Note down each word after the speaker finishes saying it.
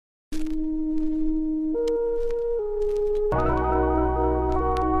I'm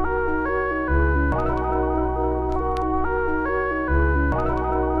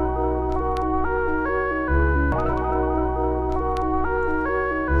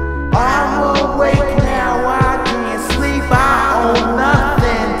awake now, I can't sleep, I own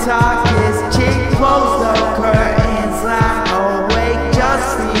nothing. Talk is cheap, close the curtains, lie awake.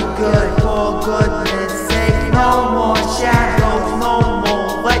 Just be good, for goodness sake. No more shadows, no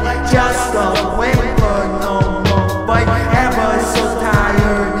more light. Just a whimper, no more bite. Ever so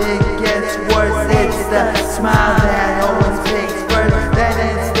tired, it gets worse. It's the smile that always takes first. Then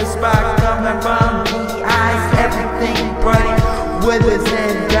it's the spark coming from the eyes. Everything bright, withers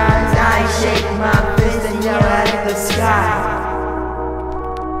and dies. I shake my fist and yell at the sky.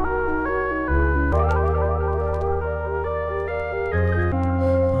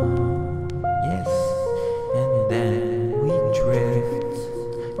 Yes, and then we drift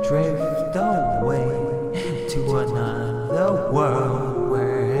away to another world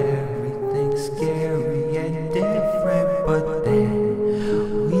where everything's scary and different, but then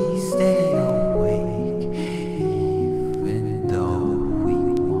we stay awake, even though we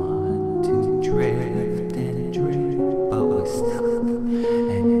want to drift and drift, but we're stuck,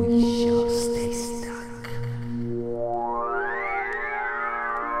 and we shall stay stuck.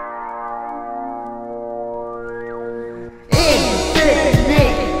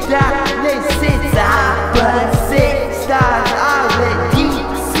 Infinite darkness sits out, but 6 stars are lit. Deep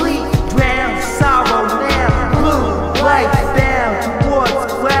sleep drowns sorrow now. Blue lights bound towards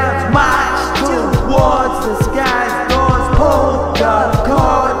clouds, march towards the sky's doors. Pull the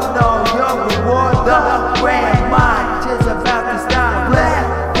cord, know your reward. The grand march is about to start.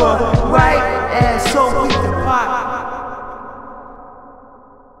 Left or right, and so we depart.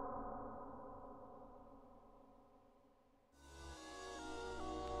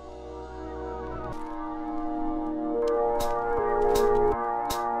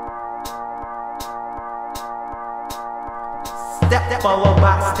 Step followed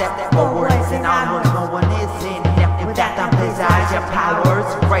by step forwards and onwards. No one is in depth without the Plantasia powers.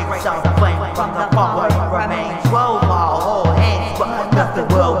 Rays of flame from the forward